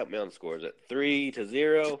 Help me on the scores. At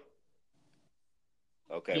 3-0.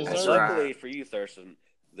 Okay. Yes, Well, luckily for you, Thurston,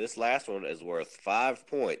 this last one is worth 5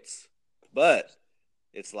 points, but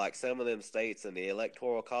it's like some of them states in the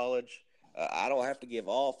Electoral College. I don't have to give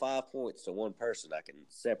all 5 points to one person. I can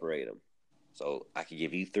separate them. So I can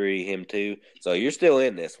give you 3, him 2. So you're still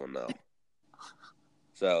in this one, though.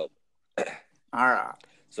 So. All right.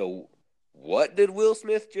 So what did Will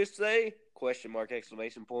Smith just say? ?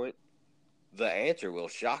 The answer will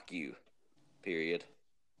shock you. Period.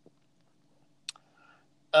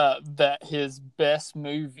 That his best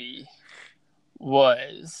movie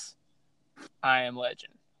was I Am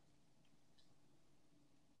Legend.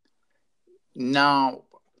 No.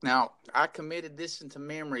 Now, I committed this into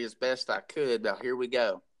memory as best I could. Now, here we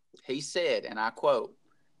go. He said, and I quote,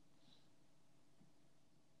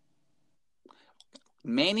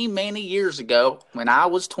 "Many, many years ago, when I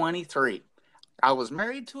was 23, I was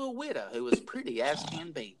married to a widow who was pretty as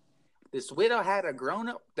can be. This widow had a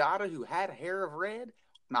grown-up daughter who had hair of red.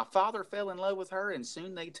 My father fell in love with her, and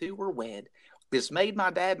soon they two were wed. This made my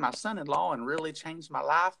dad my son-in-law and really changed my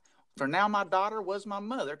life. For now my daughter was my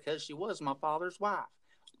mother because she was my father's wife.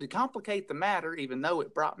 To complicate the matter, even though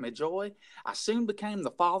it brought me joy, I soon became the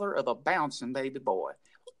father of a bouncing baby boy.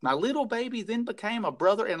 My little baby then became a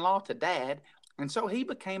brother-in-law to Dad, and so he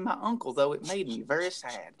became my uncle, though it made me very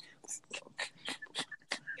sad.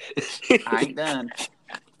 I ain't done.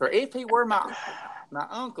 For if he were my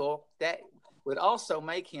uncle, that would also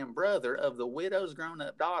make him brother of the widow's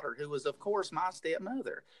grown-up daughter, who was, of course, my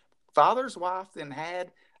stepmother. Father's wife then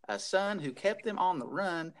had a son who kept them on the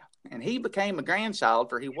run, and he became a grandchild,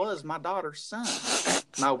 for he was my daughter's son.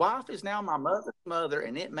 My wife is now my mother's mother,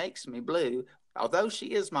 and it makes me blue. Although she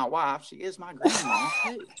is my wife, she is my grandma,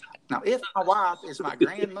 too. Now, if my wife is my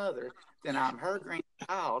grandmother, then I'm her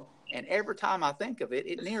grandchild, and every time I think of it,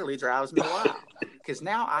 it nearly drives me wild. Because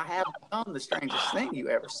now I have become the strangest thing you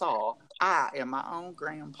ever saw. I am my own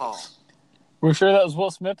grandpa. We're sure that was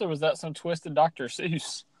Will Smith, or was that some twisted Dr.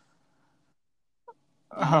 Seuss?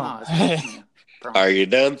 No, it's Will Smith. Are you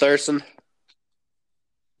done, Thurston?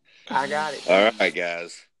 I got it. All right,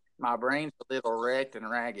 guys. My brain's a little wrecked and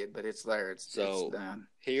ragged, but it's there. It's done.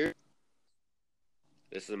 Here,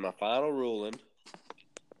 this is my final ruling.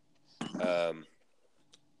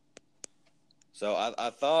 So I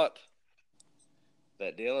thought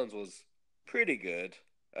that Dylan's was pretty good.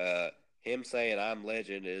 Him saying I'm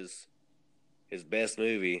Legend is his best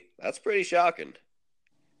movie. That's pretty shocking.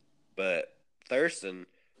 But Thurston,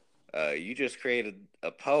 you just created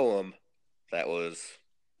a poem that was,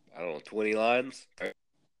 20 lines.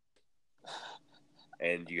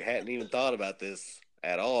 And you hadn't even thought about this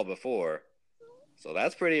at all before. So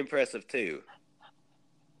that's pretty impressive, too.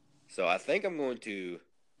 So I think I'm going to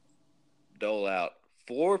dole out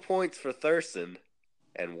 4 points for Thurston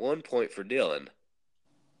and 1 point for Dylan.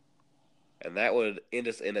 And that would end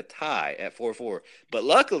us in a tie at 4-4. But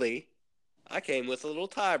luckily, I came with a little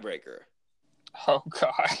tiebreaker. Oh,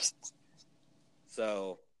 gosh.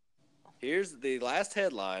 So here's the last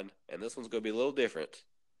headline, and this one's going to be a little different.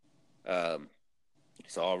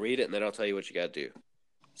 So I'll read it, and then I'll tell you what you got to do.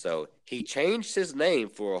 So, he changed his name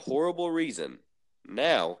for a horrible reason.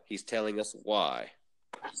 Now he's telling us why.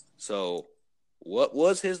 So, what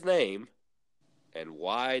was his name, and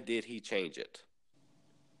why did he change it?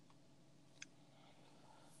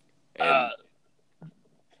 And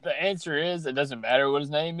the answer is it doesn't matter what his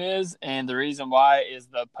name is, and the reason why is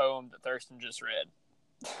the poem that Thurston just read.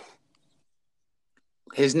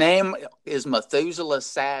 His name is Methuselah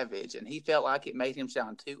Savage, and he felt like it made him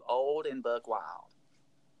sound too old and buck wild.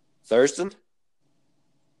 Thurston,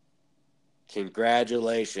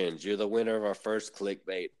 congratulations. You're the winner of our first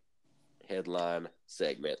clickbait headline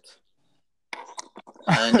segment.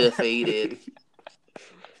 Undefeated.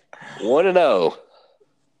 1-0.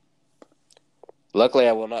 Luckily,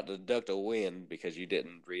 I will not deduct a win because you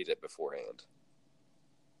didn't read it beforehand.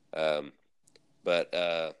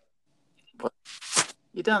 But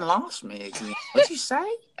you done lost me again. What'd you say?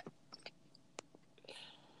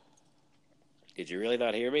 Did you really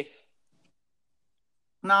not hear me?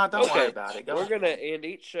 No, don't worry about it. We're going to end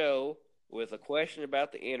each show with a question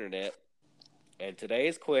about the internet. And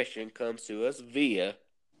today's question comes to us via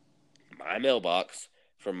my mailbox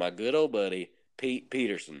from my good old buddy, Pete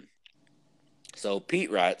Peterson. So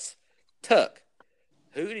Pete writes, Tuck,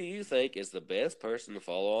 who do you think is the best person to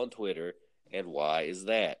follow on Twitter, and why is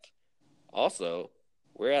that? Also,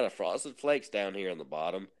 we're out of Frosted Flakes down here on the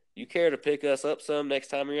bottom. You care to pick us up some next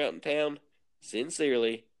time you're out in town?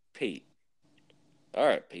 Sincerely, Pete. All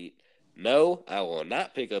right, Pete. No, I will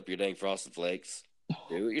not pick up your dang Frosted Flakes.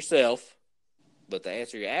 Do it yourself. But to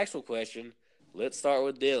answer your actual question, let's start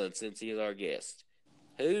with Dylan since he is our guest.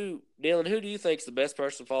 Dylan, who do you think is the best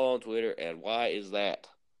person to follow on Twitter, and why is that?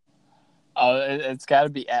 Oh, it's got to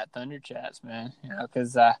be at Thunderchats, man.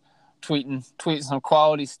 Because tweeting some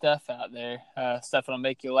quality stuff out there. Stuff that'll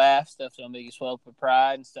make you laugh, stuff that'll make you swell up with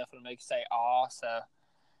pride, and stuff that'll make you say, aw. So,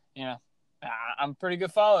 I'm a pretty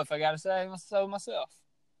good follow, if I got to say so myself.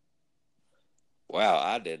 Wow,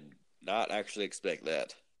 I did not actually expect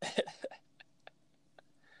that.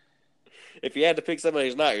 If you had to pick somebody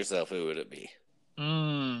who's not yourself, who would it be?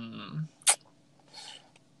 I'm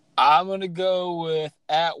going to go with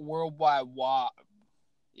at Worldwide Wob.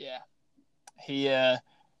 Yeah. He,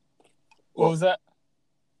 what was that?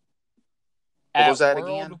 What was that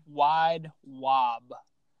again? Worldwide Wob.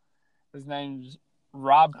 His name's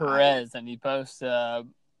Rob Perez, and he posts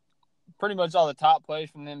pretty much all the top plays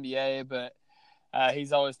from the NBA, but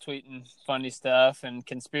he's always tweeting funny stuff and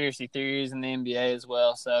conspiracy theories in the NBA as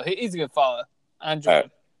well. So he's a good follow. I enjoy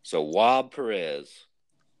him. So Wob Perez.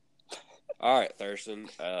 All right, Thurston.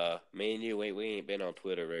 Me and you, we ain't been on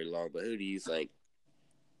Twitter very long, but who do you think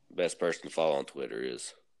the best person to follow on Twitter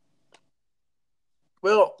is?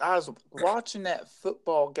 Well, I was watching that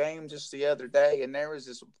football game just the other day, and there was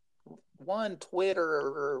this one tweet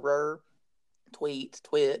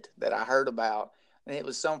that I heard about, and it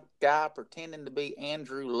was some guy pretending to be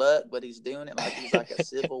Andrew Luck, but he's doing it like he's like a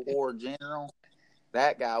Civil War general.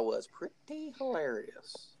 That guy was pretty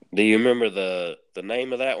hilarious. Do you remember the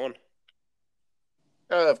name of that one?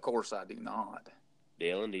 Of course, I do not.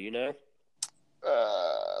 Dylan, do you know?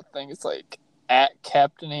 I think it's like at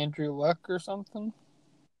Captain Andrew Luck or something.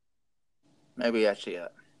 Maybe that's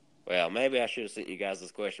it. Well, maybe I should have sent you guys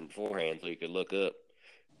this question beforehand so you could look up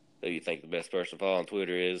who you think the best person to follow on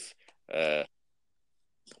Twitter is.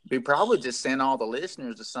 We probably just sent all the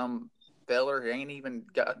listeners to some feller who ain't even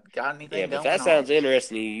got anything. Yeah, but if that sounds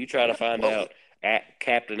interesting to you, you try to find out at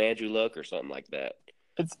Captain Andrew Luck or something like that.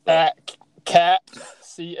 It's at Capt,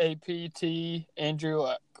 CAPT, Andrew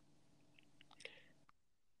Luck.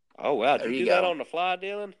 Oh, wow. Did you do that on the fly,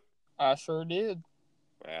 Dylan? I sure did.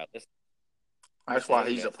 Wow. That's why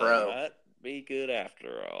he's a pro. Might be good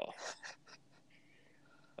after all.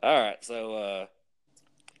 All right, so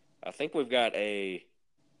I think we've got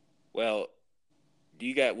will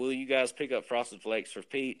you guys pick up Frosted Flakes for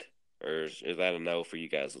Pete, or is that a no for you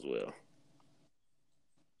guys as well?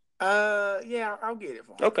 Yeah, I'll get it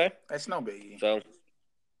for him. Okay. That's no biggie. So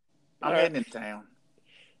I'm heading into town.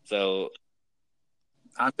 So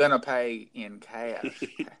I'm gonna pay in cash.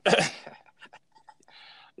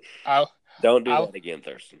 Don't do that again,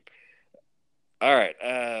 Thurston. All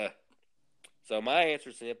right. So my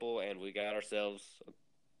answer's simple, and we got ourselves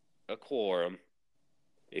a quorum,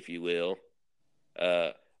 if you will.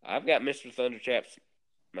 I've got Mr. Thunderchaps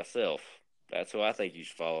myself. That's who I think you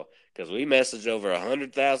should follow, because we messaged over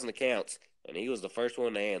 100,000 accounts, and he was the first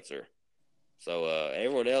one to answer. So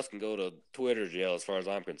everyone else can go to Twitter jail, as far as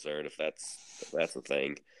I'm concerned, if that's the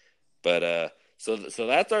thing. But so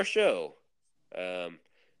that's our show.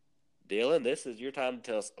 Dylan, this is your time to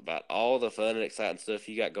tell us about all the fun and exciting stuff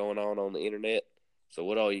you got going on the internet. So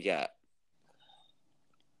what all you got?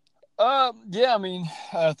 Yeah, I mean,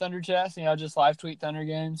 Thunder Chats, just live tweet Thunder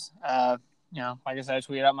games. Like I said, I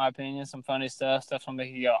tweet out my opinion, some funny stuff to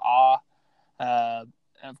make you go, ah.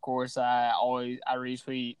 Of course, I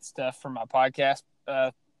retweet stuff from my podcast,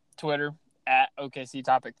 Twitter, at OKC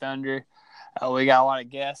Topic Thunder. We got a lot of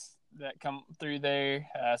guests that come through there,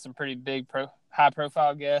 some pretty big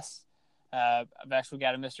high-profile guests. I've actually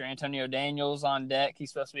got a Mr. Antonio Daniels on deck.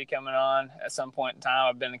 He's supposed to be coming on at some point in time.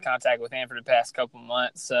 I've been in contact with him for the past couple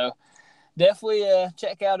months. So definitely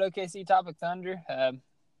check out OKC Topic Thunder.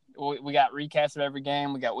 We got recaps of every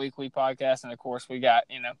game. We got weekly podcasts. And, of course, we got,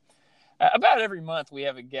 about every month we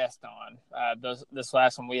have a guest on. This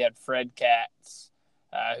last one we had Fred Katz,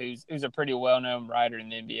 who's a pretty well-known writer in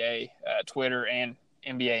the NBA, Twitter, and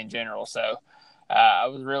NBA in general. So I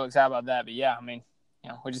was real excited about that. But, yeah, I mean,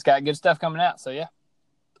 we just got good stuff coming out, so yeah.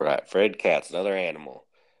 Right, Fred Katz, another animal.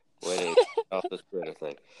 Way off this Twitter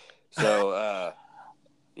thing. So,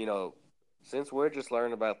 since we're just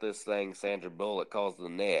learning about this thing Sandra Bullock calls the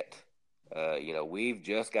net, we've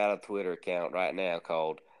just got a Twitter account right now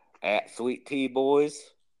called @SweetTBoys,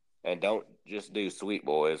 and don't just do Sweet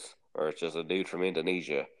Boys, or it's just a dude from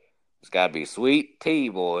Indonesia. It's got to be Sweet Tea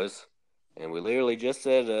Boys, and we literally just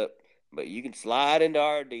set it up, but you can slide into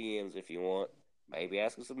our DMs if you want. Maybe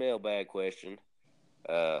ask us a mailbag question.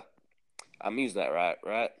 I'm using that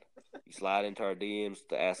right? You slide into our DMs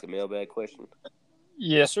to ask a mailbag question?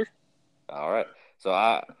 Yes, sir. All right. So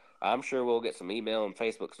I'm sure we'll get some email and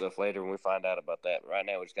Facebook stuff later when we find out about that. But right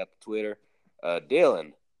now we just got the Twitter.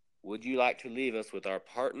 Dylan, would you like to leave us with our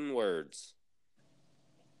parting words?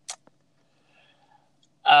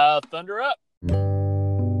 Thunder up.